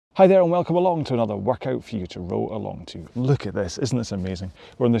Hi there and welcome along to another workout for you to row along to. Look at this, isn't this amazing?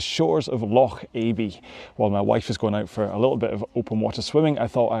 We're on the shores of Loch Aby. While my wife is going out for a little bit of open water swimming, I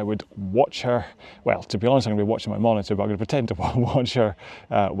thought I would watch her. Well, to be honest, I'm going to be watching my monitor, but I'm going to pretend to watch her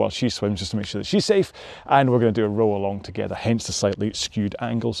while she swims just to make sure that she's safe. And we're going to do a row along together, hence the slightly skewed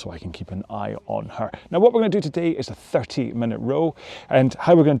angle so I can keep an eye on her. Now what we're going to do today is a 30-minute row. And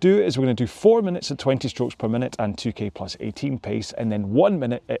how we're going to do it is we're going to do 4 minutes at 20 strokes per minute and 2k plus 18 pace, and then 1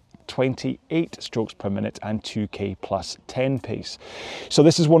 minute at 28 strokes per minute and 2k plus 10 pace. So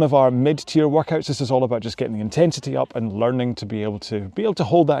this is one of our mid-tier workouts. This is all about just getting the intensity up and learning to be able to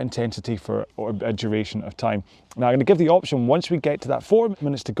hold that intensity for a duration of time. Now I'm going to give the option once we get to that 4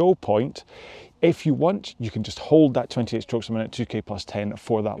 minutes to go point. If you want, you can just hold that 28 strokes a minute, 2k plus 10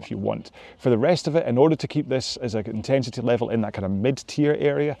 for that if you want. For the rest of it, in order to keep this as an intensity level in that kind of mid-tier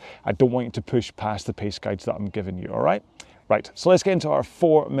area, I don't want you to push past the pace guides that I'm giving you, all right? Right, so let's get into our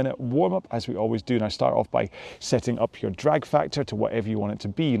 4-minute warm-up as we always do. And I start off by setting up your drag factor to whatever you want it to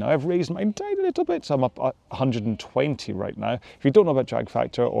be. Now I've raised mine tiny little bit, so I'm up at 120 right now. If you don't know about drag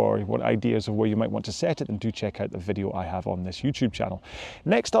factor or you want ideas of where you might want to set it, then do check out the video I have on this YouTube channel.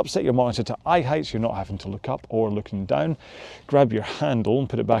 Next up, set your monitor to eye height so you're not having to look up or looking down. Grab your handle and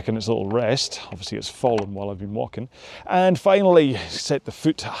put it back in its little rest. Obviously it's fallen while I've been walking. And finally, set the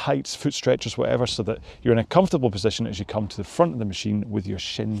foot heights, foot stretchers, whatever, so that you're in a comfortable position as you come to the front of the machine with your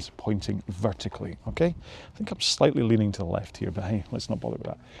shins pointing vertically, okay? I think I'm slightly leaning to the left here, but hey, let's not bother with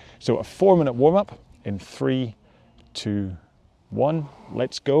that. So a 4-minute warm-up in 3, 2, 1.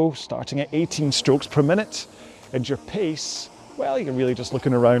 Let's go, starting at 18 strokes per minute. And your pace, well, you're really just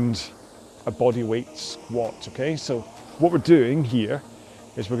looking around a body weight squat, okay? So what we're doing here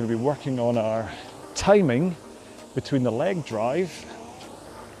is we're going to be working on our timing between the leg drive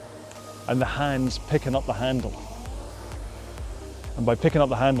and the hands picking up the handle. And by picking up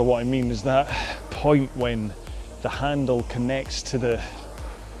the handle, what I mean is that point when the handle connects to the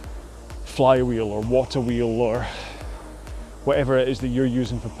flywheel or water wheel or whatever it is that you're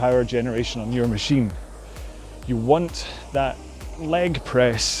using for power generation on your machine. You want that leg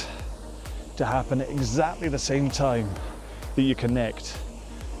press to happen at exactly the same time that you connect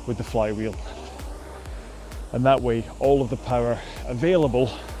with the flywheel. And that way, all of the power available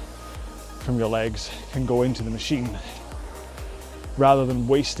from your legs can go into the machine, rather than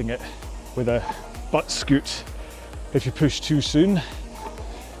wasting it with a butt scoot. If you push too soon,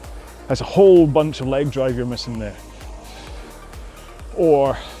 there's a whole bunch of leg drive you're missing there.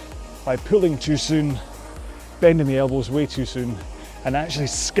 Or by pulling too soon, bending the elbows way too soon, and actually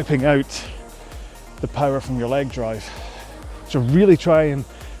skipping out the power from your leg drive. So really try and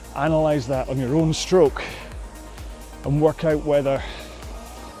analyze that on your own stroke and work out whether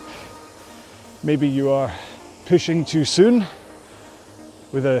maybe you are pushing too soon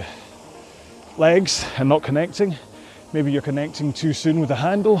with the legs and not connecting. Maybe you're connecting too soon with the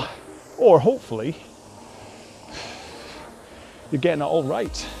handle, or hopefully you're getting it all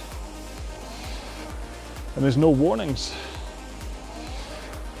right and there's no warnings.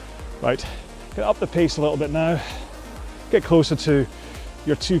 Right, get up the pace a little bit now. Get closer to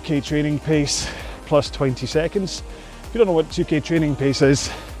your 2k training pace plus 20 seconds. If you don't know what 2k training pace is,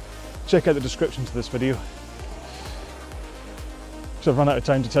 check out the description to this video. So I've run out of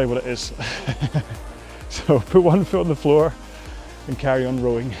time to tell you what it is. So put one foot on the floor and carry on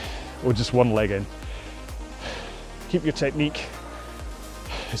rowing with just one leg in. Keep your technique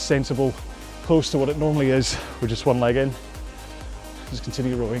as sensible, close to what it normally is with just one leg in. Just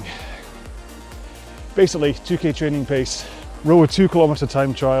continue rowing. Basically, 2k training pace, row a 2 kilometer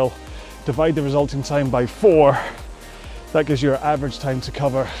time trial, divide the resulting time by 4. That gives you your average time to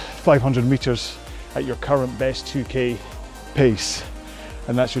cover 500 meters at your current best 2k pace.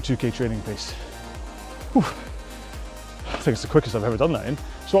 And that's your 2k training pace. Whew. I think it's the quickest I've ever done that in.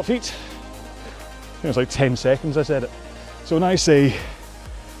 Swap feet. I think it was like 10 seconds I said it. So when I say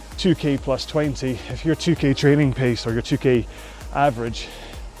 2k plus 20, if your 2k training pace or your 2k average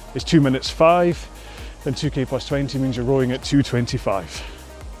is 2 minutes 5, then 2k plus 20 means you're rowing at 2:25.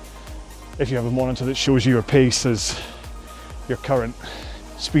 If you have a monitor that shows you your pace as your current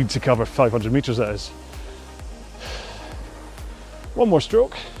speed to cover 500 meters, that is. One more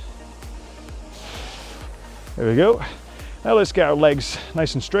stroke. There we go. Now let's get our legs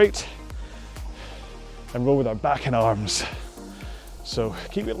nice and straight and row with our back and arms. So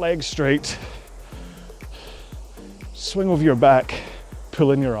keep your legs straight, swing over your back,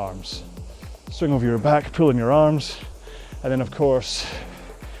 pull in your arms. Swing over your back, pull in your arms, and then of course,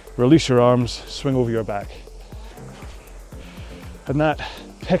 release your arms, swing over your back. And that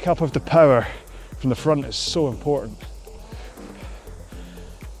pick up of the power from the front is so important.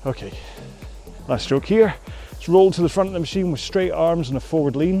 Okay, last stroke here. Just roll to the front of the machine with straight arms and a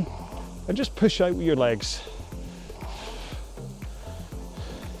forward lean, and just push out with your legs.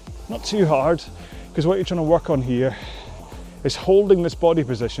 Not too hard, because what you're trying to work on here is holding this body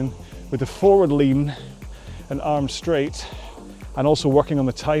position with the forward lean and arms straight, and also working on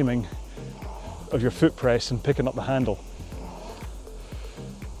the timing of your foot press and picking up the handle.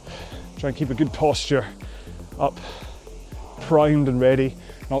 Try and keep a good posture up, primed and ready,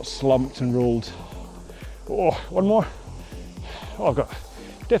 not slumped and rolled. Oh, one more. Oh, I've got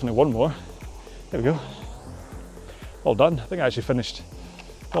definitely one more. There we go. All done. I think I actually finished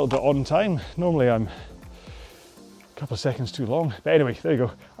a little bit on time. Normally I'm a couple of seconds too long. But anyway, there you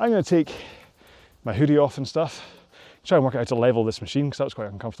go. I'm going to take my hoodie off and stuff. Try and work out how to level this machine, because that was quite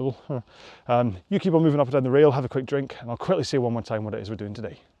uncomfortable. You keep on moving up and down the rail, have a quick drink, and I'll quickly say one more time what it is we're doing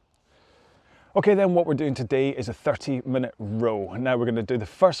today. Okay, then what we're doing today is a 30-minute row. Now we're going to do the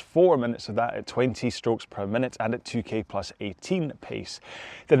first 4 minutes of that at 20 strokes per minute and at 2k plus 18 pace.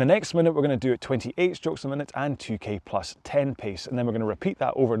 Then the next minute we're going to do at 28 strokes a minute and 2k plus 10 pace. And then we're going to repeat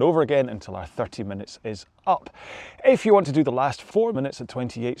that over and over again until our 30 minutes is up. If you want to do the last 4 minutes at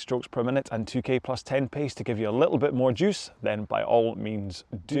 28 strokes per minute and 2k plus 10 pace to give you a little bit more juice, then by all means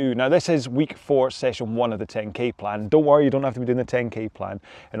do. Now this is week 4, session 1 of the 10k plan. Don't worry, you don't have to be doing the 10k plan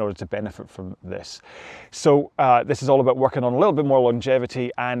in order to benefit from this. So this is all about working on a little bit more longevity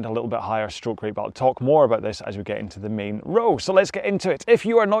and a little bit higher stroke rate, but I'll talk more about this as we get into the main row. So let's get into it. If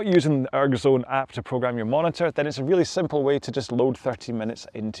you are not using the ErgZone app to program your monitor, then it's a really simple way to just load 30 minutes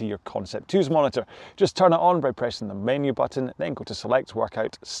into your Concept 2's monitor. Just turn it on by pressing the menu button, then go to select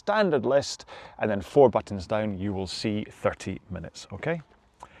workout, standard list, and then 4 buttons down you will see 30 minutes, okay?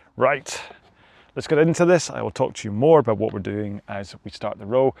 Right. Let's get into this. I will talk to you more about what we're doing as we start the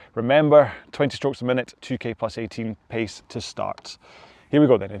row. Remember, 20 strokes a minute, 2k plus 18 pace to start. Here we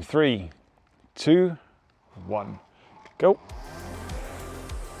go then in 3, 2, 1, go.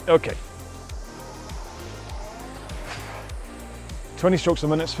 Okay. 20 strokes a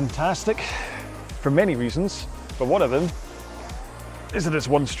minute is fantastic for many reasons, but one of them is that it's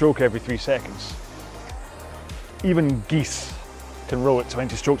 1 stroke every 3 seconds. Even geese can row at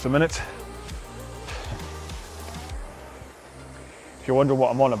 20 strokes a minute. If you're wondering what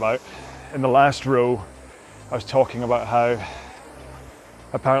I'm on about, in the last row I was talking about how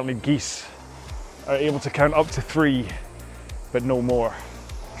apparently geese are able to count up to 3 but no more.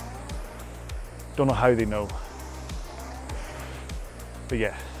 Don't know how they know, but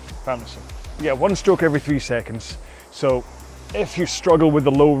yeah, apparently so. Yeah, 1 stroke every 3 seconds. So if you struggle with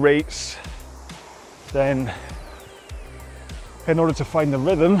the low rates, then in order to find the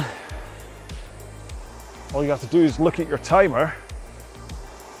rhythm, all you have to do is look at your timer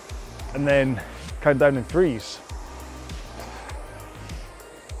and then count down in 3s.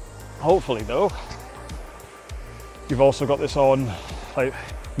 Hopefully though, you've also got this on, like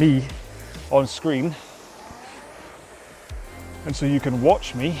me, on screen, and so you can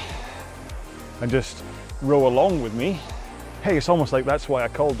watch me and just row along with me. Hey, it's almost like that's why I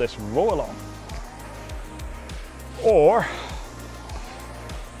called this RowAlong. Or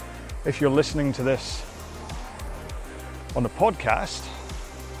if you're listening to this on the podcast,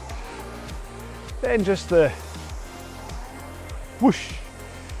 then just the whoosh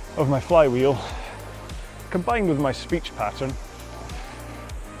of my flywheel combined with my speech pattern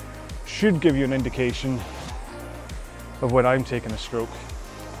should give you an indication of when I'm taking a stroke.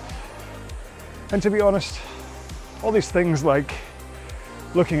 And to be honest, all these things like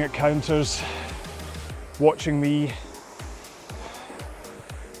looking at counters, watching me,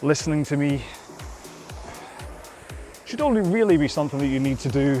 listening to me, should only really be something that you need to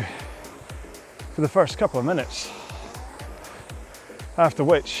do for the first couple of minutes. After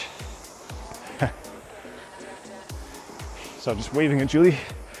which, so I'm just waving at Julie,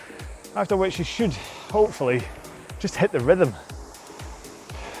 after which you should hopefully just hit the rhythm.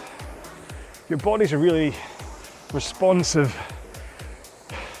 Your body's a really responsive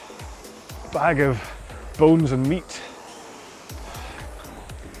bag of bones and meat,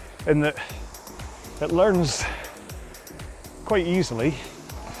 in that it learns quite easily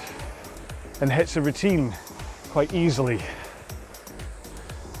and hits a routine quite easily.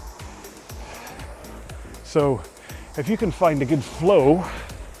 So if you can find a good flow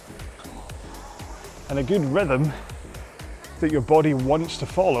and a good rhythm that your body wants to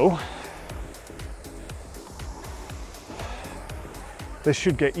follow, this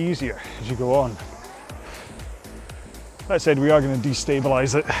should get easier as you go on. That said, we are going to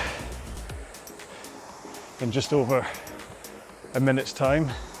destabilize it in just over a minute's time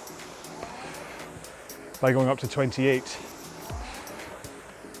by going up to 28.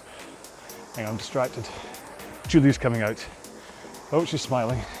 Hang on, I'm distracted. Julie's coming out. Oh, she's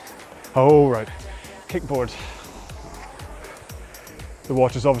smiling. Oh, right. Kickboard. The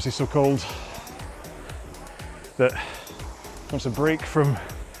water's obviously so cold that she wants a break from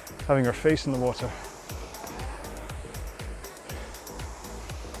having her face in the water.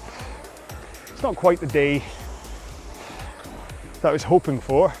 It's not quite the day that I was hoping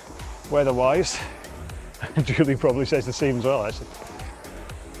for, weather-wise. Julie probably says the same as well, actually.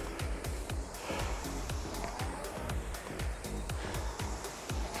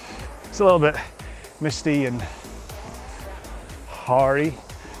 It's a little bit misty and hairy,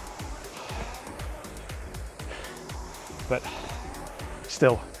 but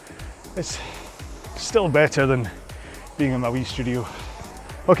still, it's still better than being in my wee studio.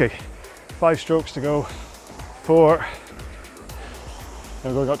 Okay, 5 strokes to go, 4,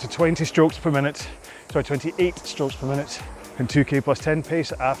 and we're going up to 20 strokes per minute, sorry, 28 strokes per minute, and 2k plus 10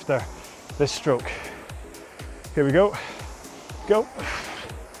 pace after this stroke. Here we go, go.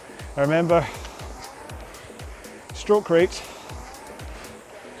 Now remember, stroke rate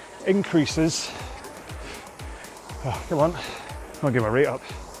increases, oh, come on, I'll get my rate up,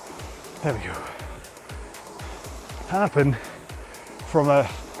 there we go, happen from a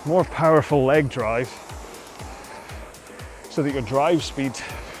more powerful leg drive so that your drive speed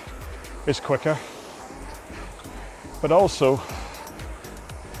is quicker, but also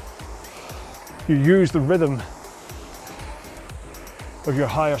you use the rhythm of your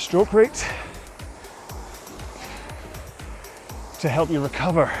higher stroke rate to help you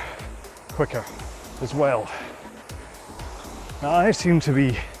recover quicker as well. Now I seem to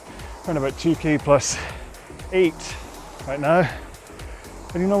be around about 2k plus 8 right now,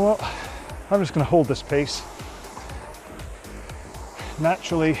 and you know what, I'm just going to hold this pace.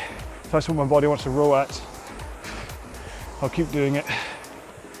 Naturally, if that's what my body wants to row at, I'll keep doing it.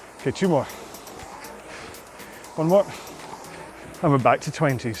 Okay, 2 more, 1 more, and we're back to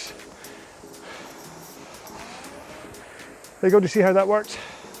 20s. There you go, do you see how that worked?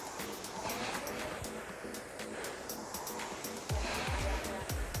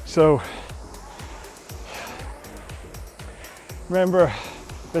 So, remember,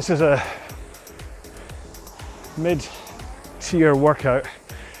 this is a mid-tier workout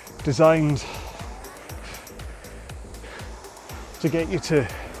designed to get you to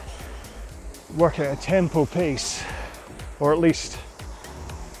work at a tempo pace, or at least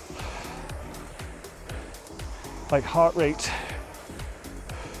like heart rate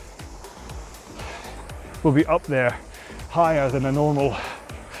will be up there higher than a normal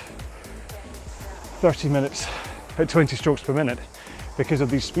 30 minutes at 20 strokes per minute because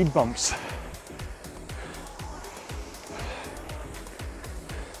of these speed bumps.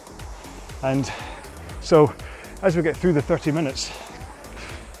 And so as we get through the 30 minutes,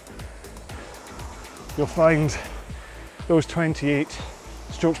 you'll find those 28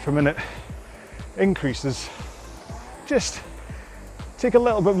 strokes per minute increases just take a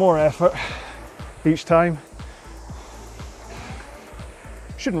little bit more effort each time.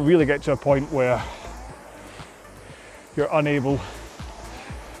 Shouldn't really get to a point where you're unable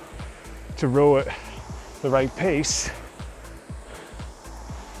to row at the right pace.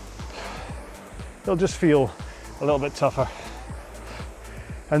 It'll just feel a little bit tougher.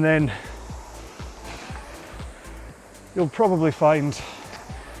 And then you'll probably find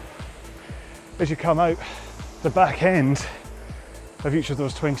as you come out the back end of each of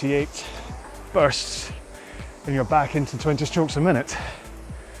those 28 bursts and you're back into 20 strokes a minute,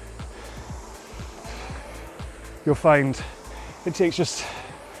 you'll find it takes just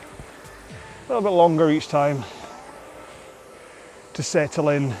a little bit longer each time to settle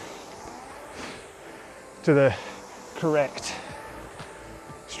in to the correct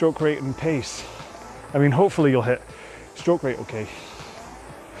stroke rate and pace. I mean, hopefully you'll hit stroke rate okay.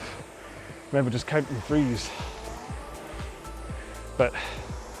 Remember, just count and freeze. But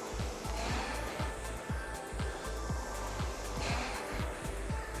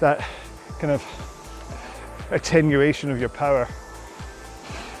that kind of attenuation of your power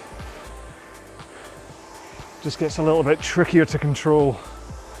just gets a little bit trickier to control.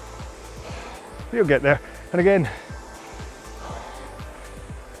 You'll get there. And again,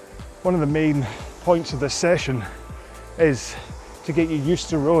 one of the main points of this session is to get you used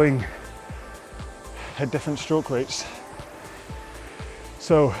to rowing at different stroke rates.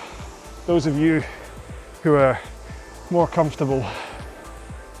 So those of you who are more comfortable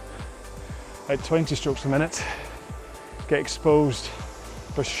at 20 strokes a minute get exposed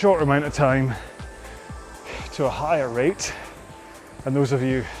for a short amount of time to a higher rate, and those of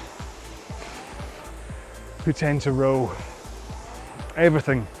you who tend to row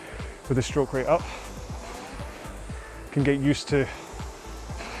everything with the stroke rate up can get used to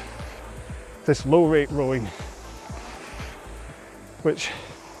this low rate rowing, which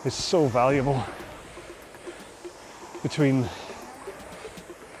is so valuable between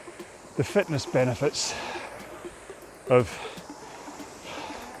the fitness benefits of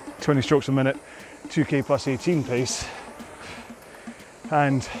 20 strokes a minute, 2k plus 18 pace,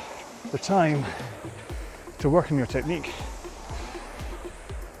 and the time to work on your technique.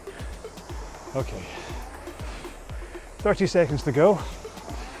 Okay, 30 seconds to go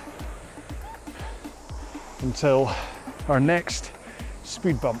until our next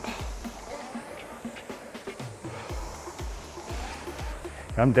speed bump.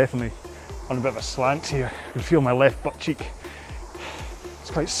 I'm definitely on a bit of a slant here. I can feel my left butt cheek. It's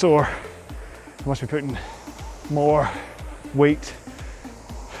quite sore. I must be putting more weight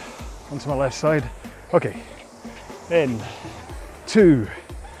onto my left side. Okay, in 2,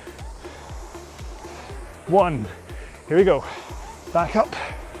 1, here we go. Back up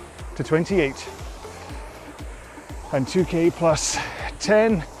to 28. And 2k plus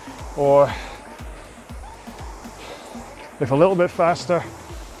 10, or if a little bit faster,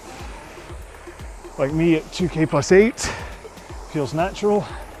 like me at 2k plus 8, feels natural,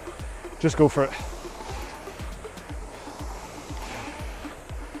 just go for it.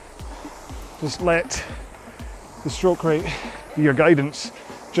 Just let the stroke rate be your guidance.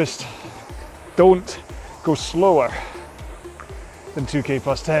 Just don't go slower than 2k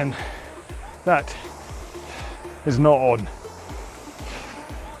plus 10. That is not on.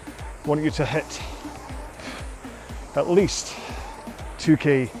 I want you to hit at least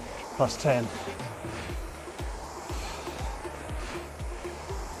 2k plus 10.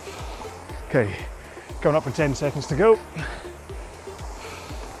 Okay, coming up in 10 seconds to go.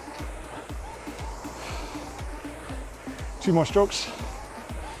 Two more strokes.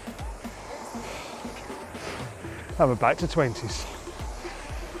 And we're back to 20s.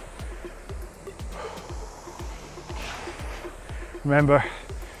 Remember,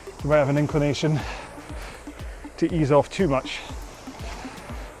 you might have an inclination to ease off too much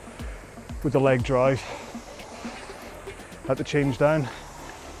with the leg drive at the change down.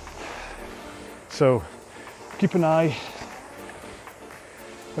 So keep an eye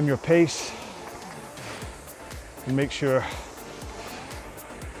on your pace and make sure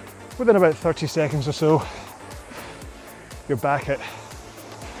within about 30 seconds or so you're back at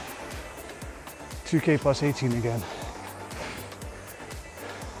 2k plus 18 again.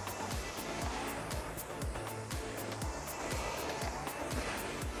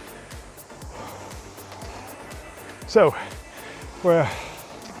 So we're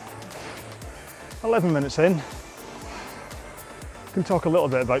 11 minutes in. We can talk a little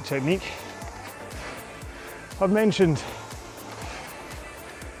bit about technique. I've mentioned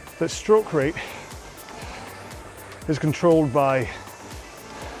that stroke rate is controlled by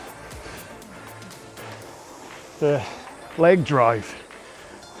the leg drive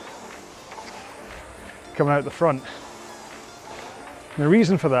coming out the front. And the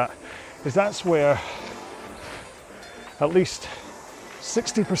reason for that is that's where at least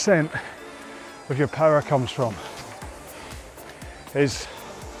 60% of your power comes from, is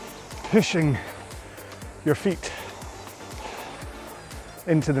pushing your feet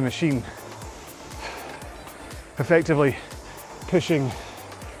into the machine, effectively pushing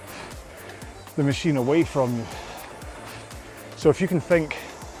the machine away from you. So if you can think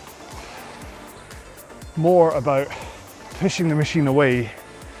more about pushing the machine away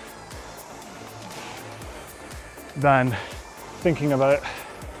than thinking about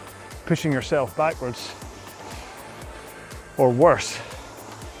pushing yourself backwards, or worse,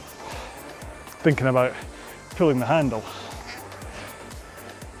 thinking about pulling the handle,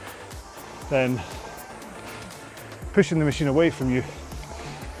 then pushing the machine away from you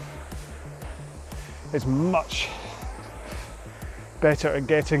is much better at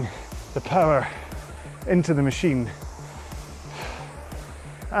getting the power into the machine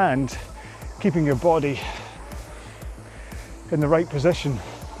and keeping your body in the right position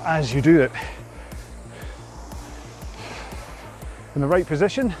as you do it. And the right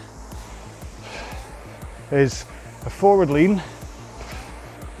position is a forward lean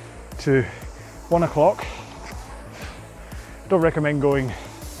to 1 o'clock. Don't recommend going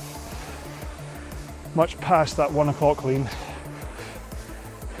much past that 1 o'clock lean,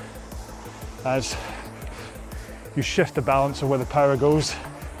 as you shift the balance of where the power goes,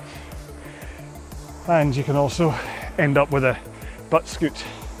 and you can also end up with a butt scoot.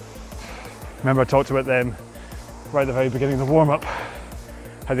 Remember I talked about them right at the very beginning of the warm-up,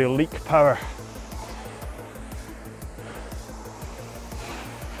 how they leak power.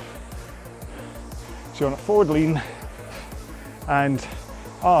 So you're on a forward lean and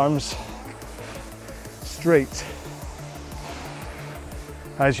arms straight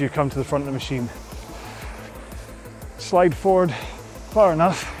as you come to the front of the machine. Slide forward far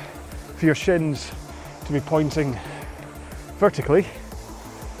enough for your shins to be pointing vertically.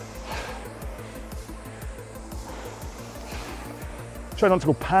 Try not to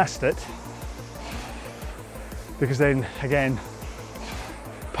go past it, because then again,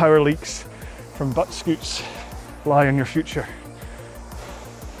 power leaks from butt scoots lie on your future.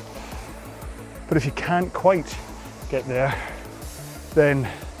 But if you can't quite get there, then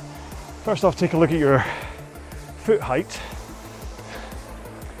first off, take a look at your foot height.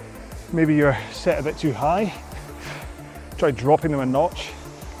 Maybe you're set a bit too high. Try dropping them a notch.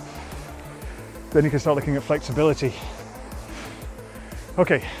 Then you can start looking at flexibility.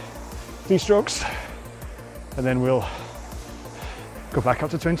 Okay, 3 strokes, and then we'll go back up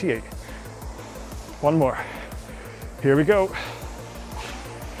to 28. One more. Here we go.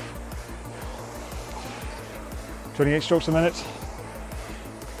 28 strokes a minute.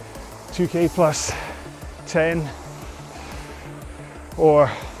 2K plus 10.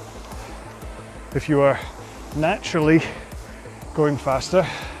 Or if you are naturally going faster,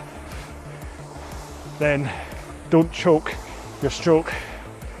 then don't choke your stroke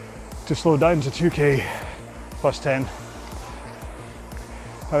to slow down to 2K plus 10.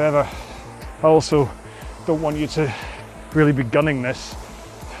 However, I also don't want you to really be gunning this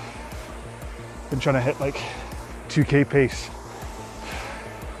and trying to hit like 2K pace.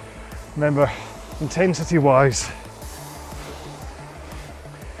 Remember, intensity wise,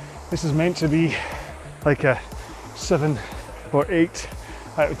 this is meant to be like a 7 or 8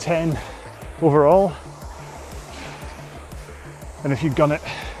 out of 10 overall. And if you gun it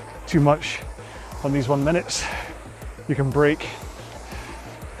too much on these 1 minutes, you can break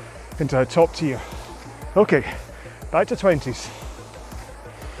into a top tier. Okay, back to 20s.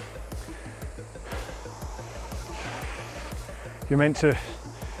 You're meant to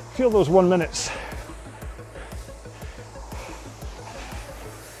feel those 1 minutes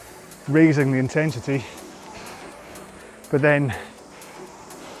raising the intensity, but then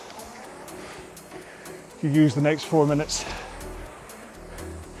you use the next 4 minutes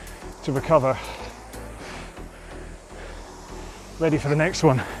to recover, ready for the next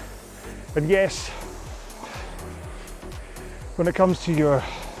one. And yes, when it comes to your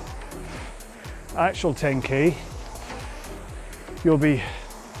actual 10K, you'll be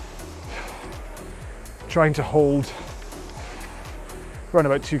trying to hold around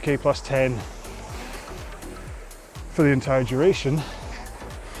about 2K plus 10 for the entire duration.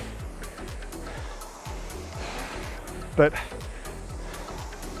 But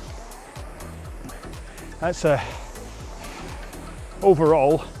that's a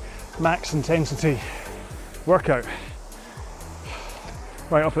overall max intensity workout,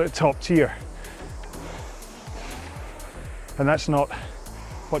 right up at the top tier. And that's not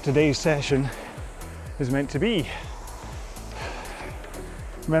what today's session is meant to be.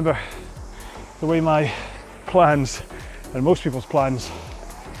 Remember, the way my plans and most people's plans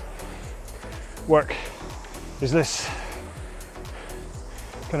work is this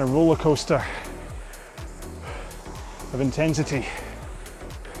kind of roller coaster of intensity,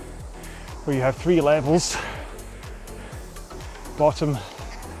 where you have 3 levels: bottom,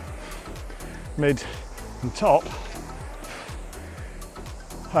 mid, and top.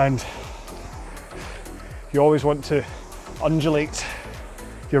 And you always want to undulate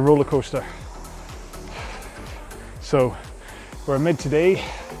your roller coaster. So we're mid today,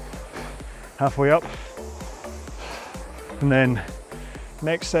 halfway up, and then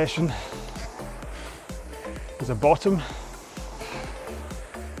next session is a bottom,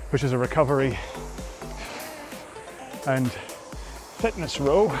 which is a recovery and fitness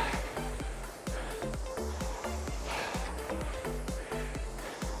row.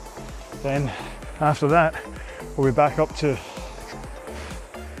 Then after that, we'll be back up to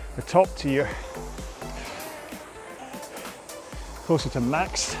the top tier, closer to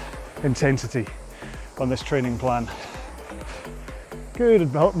max intensity on this training plan.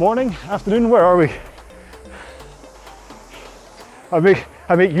 Good morning, afternoon, where are we? I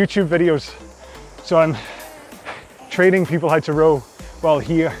make YouTube videos, so I'm training people how to row while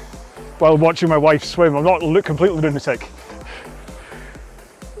watching my wife swim. I'm not completely lunatic.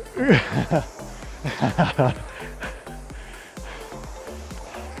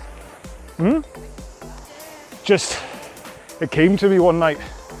 Just, it came to me one night.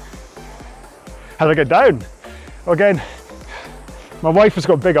 How did I get down? Again, my wife has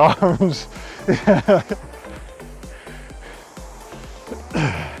got big arms.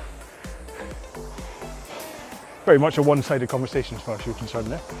 very much a one-sided conversation as far as you're concerned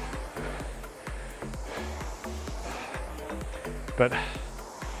there. But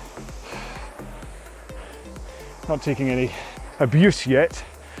not taking any abuse yet.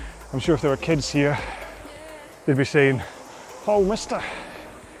 I'm sure if there were kids here, they'd be saying, "Oh, mister,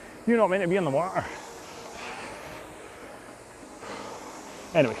 you're not meant to be in the water."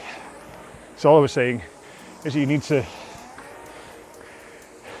 Anyway, so all I was saying is that you need to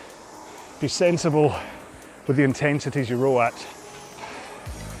be sensible with the intensities you row at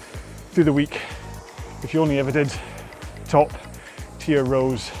through the week. If you only ever did top tier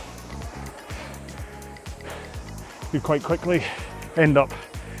rows, you'd quite quickly end up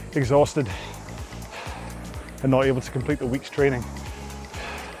exhausted and not able to complete the week's training.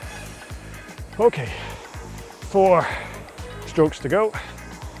 Okay, 4 strokes to go.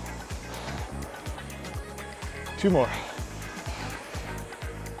 2 more.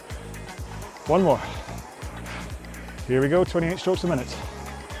 1 more. Here we go, 28 strokes a minute.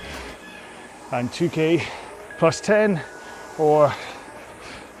 And 2K plus 10, or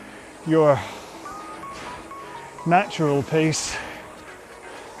your natural pace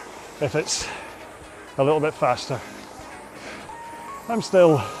if it's a little bit faster. I'm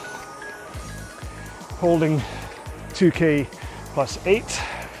still holding 2K plus 8.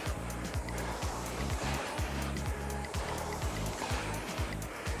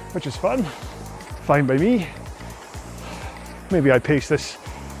 Which is fun, fine by me. Maybe I pace this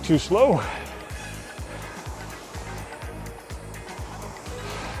too slow.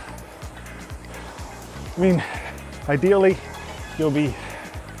 I mean, ideally, you'll be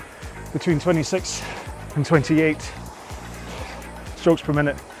between 26 and 28 strokes per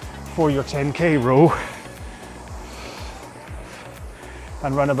minute for your 10K row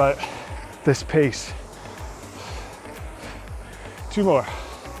and run about this pace. 2 more.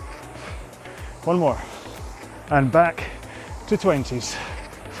 1 more. And back to 20s.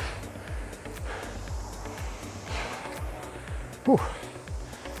 Whew.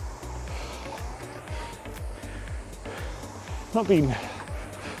 Not been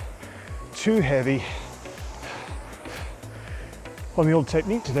too heavy on the old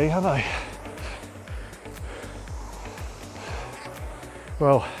technique today, have I?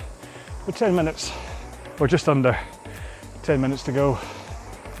 Well, with 10 minutes, or just under 10 minutes to go,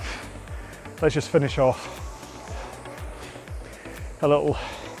 let's just finish off a little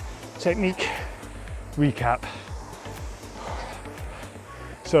technique recap.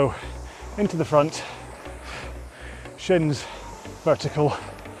 So, into the front, shins vertical,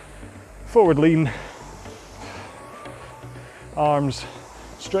 forward lean, arms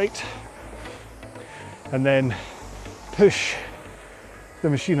straight, and then push the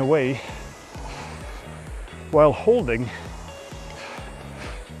machine away while holding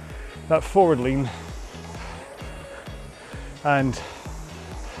that forward lean and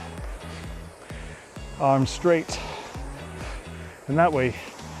arms straight, and that way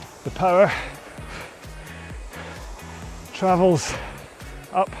the power travels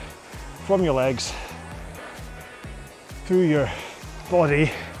up from your legs through your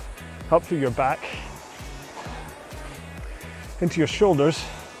body, up through your back, into your shoulders,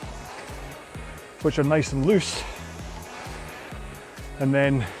 which are nice and loose, and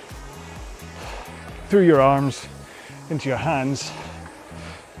then through your arms into your hands,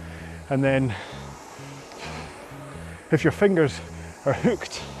 and then if your fingers are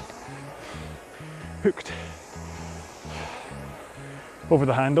hooked over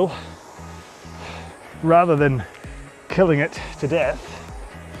the handle, rather than killing it to death,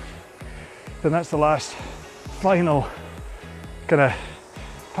 then that's the last final kind of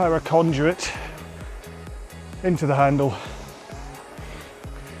power conduit into the handle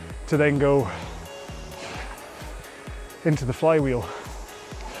to then go into the flywheel.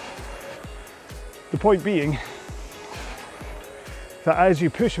 The point being that as you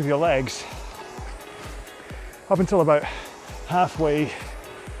push with your legs up until about halfway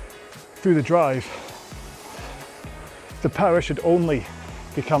through the drive, the power should only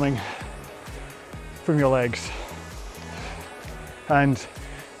be coming from your legs, and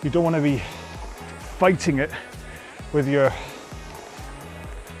you don't want to be fighting it with your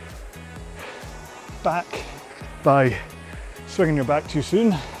back by swinging your back too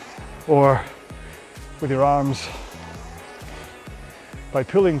soon, or with your arms by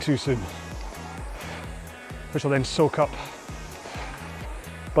pulling too soon, which will then soak up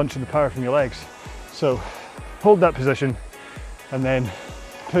a bunch of the power from your legs. So hold that position and then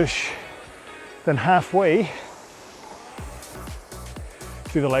push, then halfway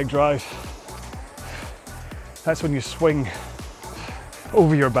through the leg drive, that's when you swing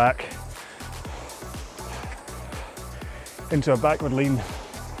over your back into a backward lean.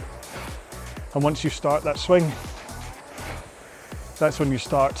 And once you start that swing, that's when you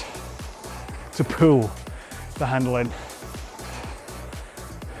start to pull the handle in.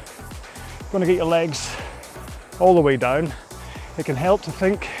 You're going to get your legs all the way down. It can help to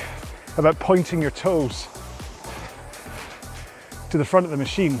think about pointing your toes to the front of the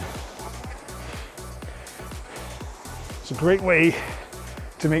machine. It's a great way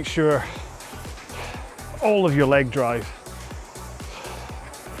to make sure all of your leg drive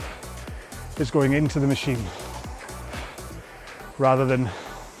is going into the machine rather than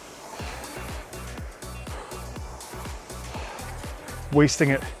wasting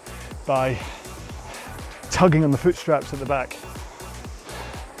it by tugging on the foot straps at the back.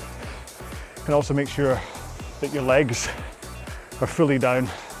 And also make sure that your legs are fully down.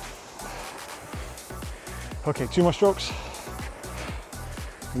 Okay, 2 more strokes.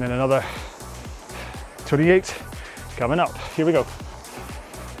 And then another 28 coming up. Here we go.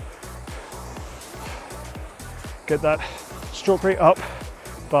 Get that stroke rate up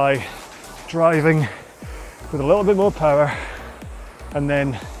by driving with a little bit more power, and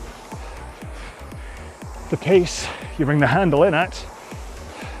then the pace you bring the handle in at,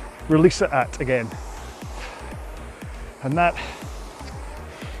 release it at again. And that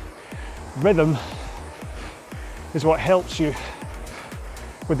rhythm is what helps you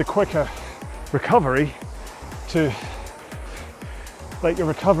with the quicker recovery to let your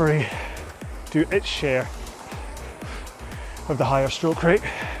recovery do its share of the higher stroke rate.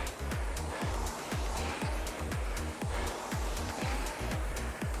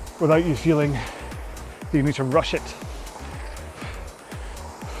 Without you feeling that you need to rush it.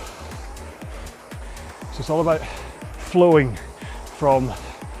 So it's all about flowing from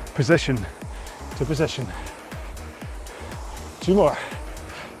position to position. 2 more.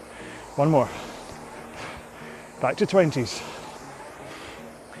 1 more. Back to 20s.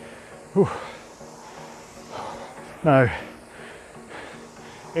 Whew. Now,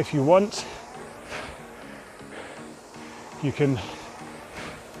 if you want, you can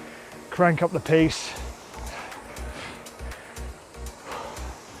crank up the pace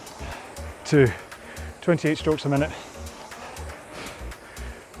to 28 strokes a minute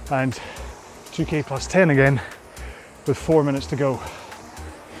and 2K plus 10 again with 4 minutes to go.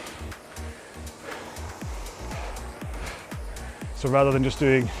 So rather than just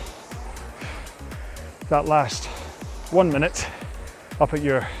doing that last 1 minute up at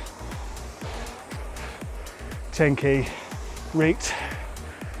your 10K rate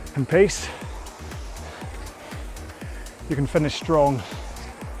and pace, you can finish strong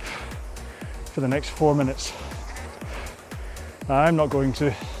for the next 4 minutes. Now, I'm not going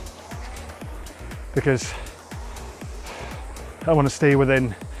to, because I want to stay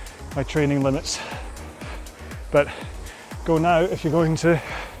within my training limits, but go now if you're going to,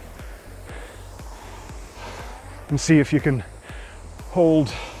 and see if you can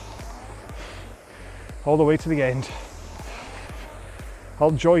hold all the way to the end.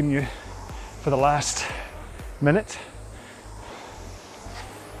 I'll join you for the last minute,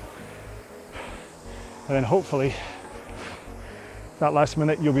 and then hopefully that last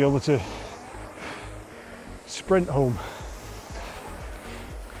minute you'll be able to sprint home.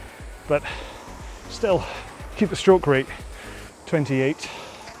 But still, keep the stroke rate 28.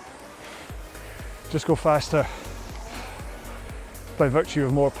 Just go faster by virtue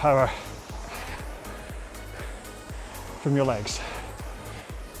of more power from your legs.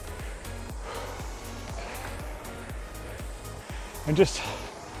 And just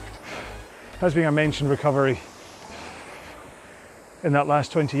as being I mentioned recovery in that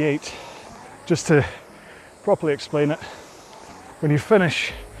last 28, just to properly explain it, when you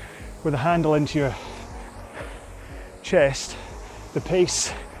finish with the handle into your chest, the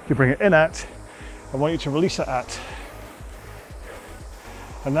pace you bring it in at, I want you to release it at.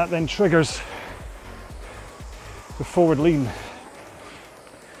 And that then triggers the forward lean.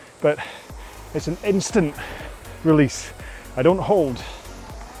 But it's an instant release. I don't hold.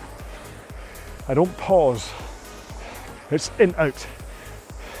 I don't pause. It's in, out.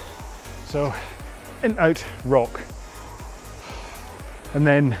 So, in, out, rock. And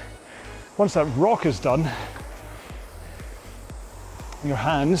then, once that rock is done, your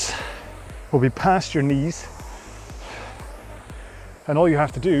hands will be past your knees, and all you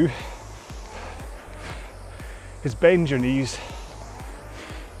have to do is bend your knees,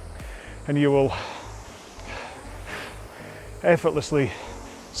 and you will effortlessly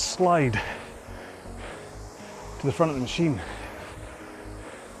slide to the front of the machine.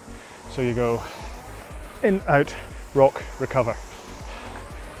 So you go in, out, rock, recover.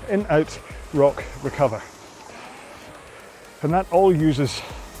 In, out, rock, recover. And that all uses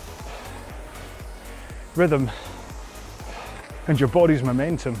rhythm and your body's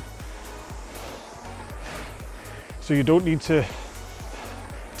momentum. So you don't need to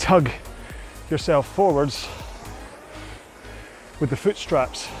tug yourself forwards with the foot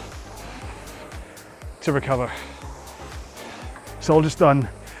straps to recover. It's all just done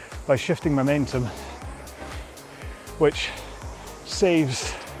by shifting momentum, which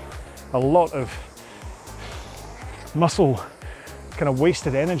saves a lot of muscle kind of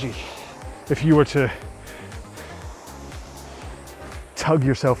wasted energy if you were to tug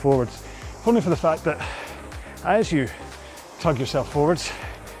yourself forwards. Only for the fact that as you tug yourself forwards,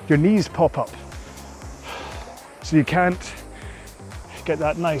 your knees pop up. So you can't get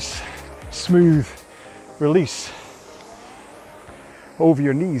that nice, smooth release over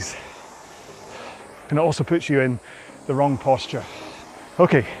your knees. And it also puts you in the wrong posture.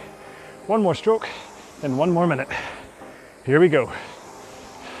 Okay, one more stroke, then 1 more minute. Here we go.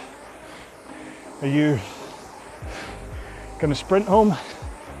 Are you gonna sprint home?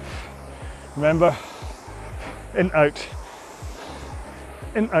 Remember, in, out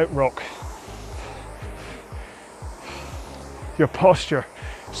rock. Your posture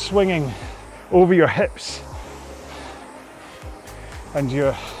swinging over your hips and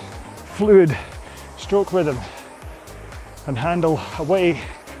your fluid stroke rhythm and handle away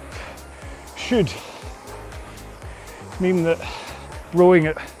should mean that rowing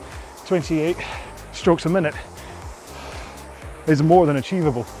at 28 strokes a minute is more than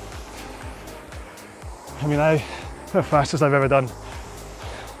achievable. I mean, the fastest I've ever done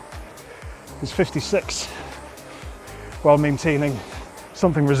is 56 while maintaining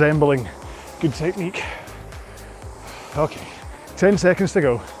something resembling good technique. Okay, 10 seconds to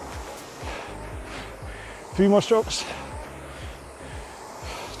go. 3 more strokes.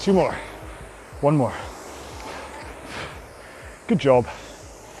 2 more. 1 more. Good job.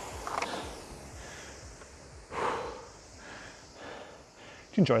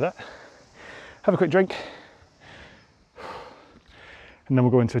 Did you enjoy that? Have a quick drink. And then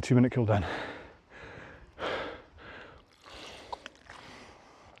we'll go into a 2-minute cool down.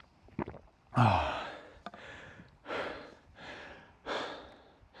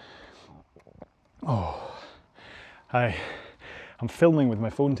 Oh, hi. I'm filming with my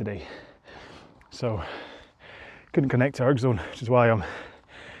phone today, so couldn't connect to ErgZone, which is why I'm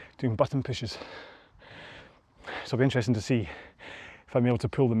doing button pushes. So it'll be interesting to see if I'm able to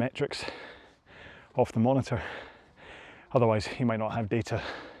pull the metrics off the monitor. Otherwise, you might not have data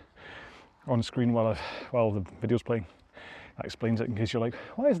on screen while the video's playing. That explains it in case you're like,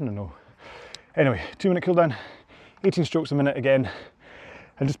 why isn't it no? Anyway, 2-minute cool down, 18 strokes a minute again,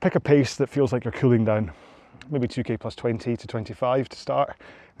 and just pick a pace that feels like you're cooling down. Maybe 2k plus 20 to 25 to start,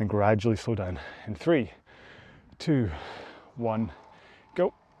 then gradually slow down. In 3, 2, 1,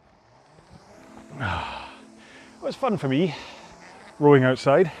 go. It was fun for me, rowing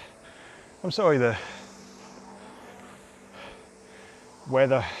outside. I'm sorry the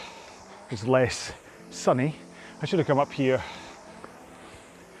weather is less sunny. I should have come up here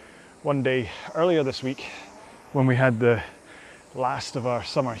one day earlier this week when we had the last of our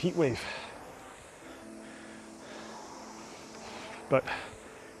summer heat wave. But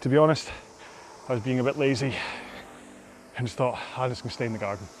to be honest, I was being a bit lazy and just thought, I'm just gonna stay in the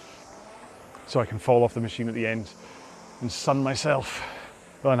garden so I can fall off the machine at the end and sun myself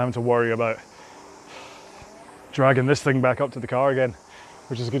rather than having to worry about dragging this thing back up to the car again,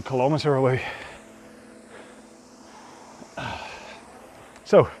 which is a good kilometre away.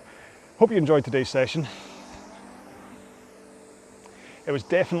 So, hope you enjoyed today's session. It was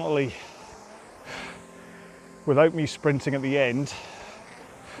definitely, without me sprinting at the end,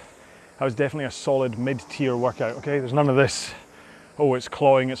 that was definitely a solid mid-tier workout, okay? There's none of this, oh, it's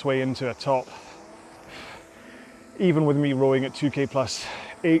clawing its way into a top. Even with me rowing at 2k plus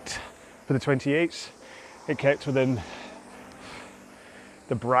 8 for the 28s, it kept within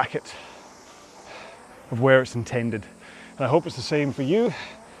the bracket of where it's intended. And I hope it's the same for you.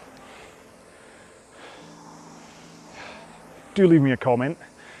 Do leave me a comment,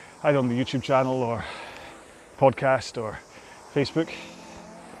 either on the YouTube channel or podcast or Facebook.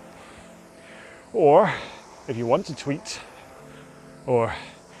 Or if you want to tweet or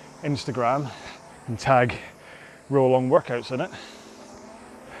Instagram and tag RowAlong workouts in it,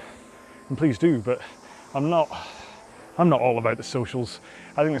 and please do, but I'm not all about the socials.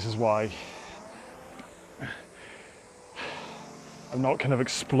 I think this is why I'm not kind of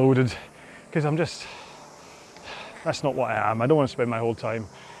exploded, because that's not what I am. I don't want to spend my whole time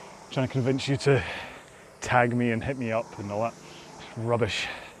trying to convince you to tag me and hit me up and all that rubbish.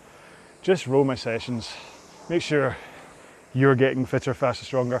 Just row my sessions. Make sure you're getting fitter, faster,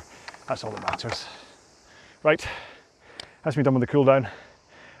 stronger. That's all that matters. Right, that's me done with the cool down.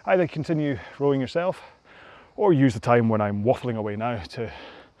 Either continue rowing yourself or use the time when I'm waffling away now to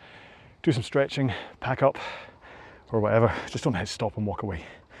do some stretching, pack up or whatever. Just don't hit stop and walk away.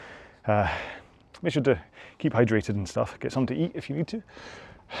 Make sure to keep hydrated and stuff. Get something to eat if you need to.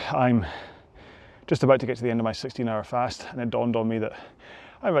 I'm just about to get to the end of my 16-hour fast, and it dawned on me that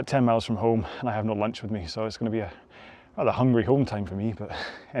I'm about 10 miles from home and I have no lunch with me, so it's going to be a rather hungry home time for me. But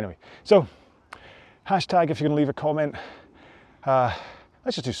anyway, so hashtag if you're going to leave a comment.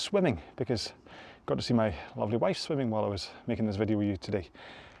 Let's just do swimming, because I got to see my lovely wife swimming while I was making this video with you today.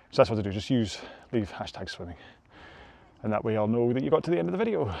 So that's what to do, just leave hashtag swimming. And that way I'll know that you got to the end of the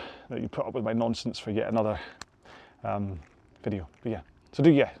video, that you put up with my nonsense for yet another video. But yeah, so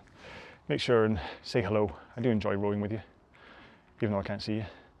make sure and say hello. I do enjoy rowing with you, even though I can't see you.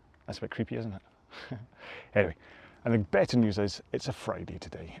 That's a bit creepy, isn't it? Anyway, and the better news is it's a Friday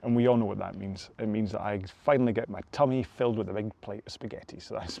today, and we all know what that means. It means that I finally get my tummy filled with a big plate of spaghetti,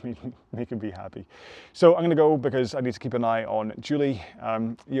 so that's making me happy. So I'm gonna go because I need to keep an eye on Julie.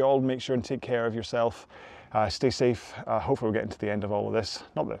 You all make sure and take care of yourself. Stay safe. Hopefully we're getting to the end of all of this.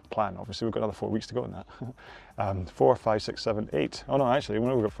 Not the plan, obviously, we've got another 4 weeks to go in that. 4, 5, 6, 7, 8. Oh no, actually,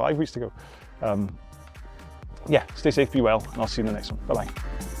 we've got 5 weeks to go. Yeah, stay safe, be well, and I'll see you in the next one. Bye-bye.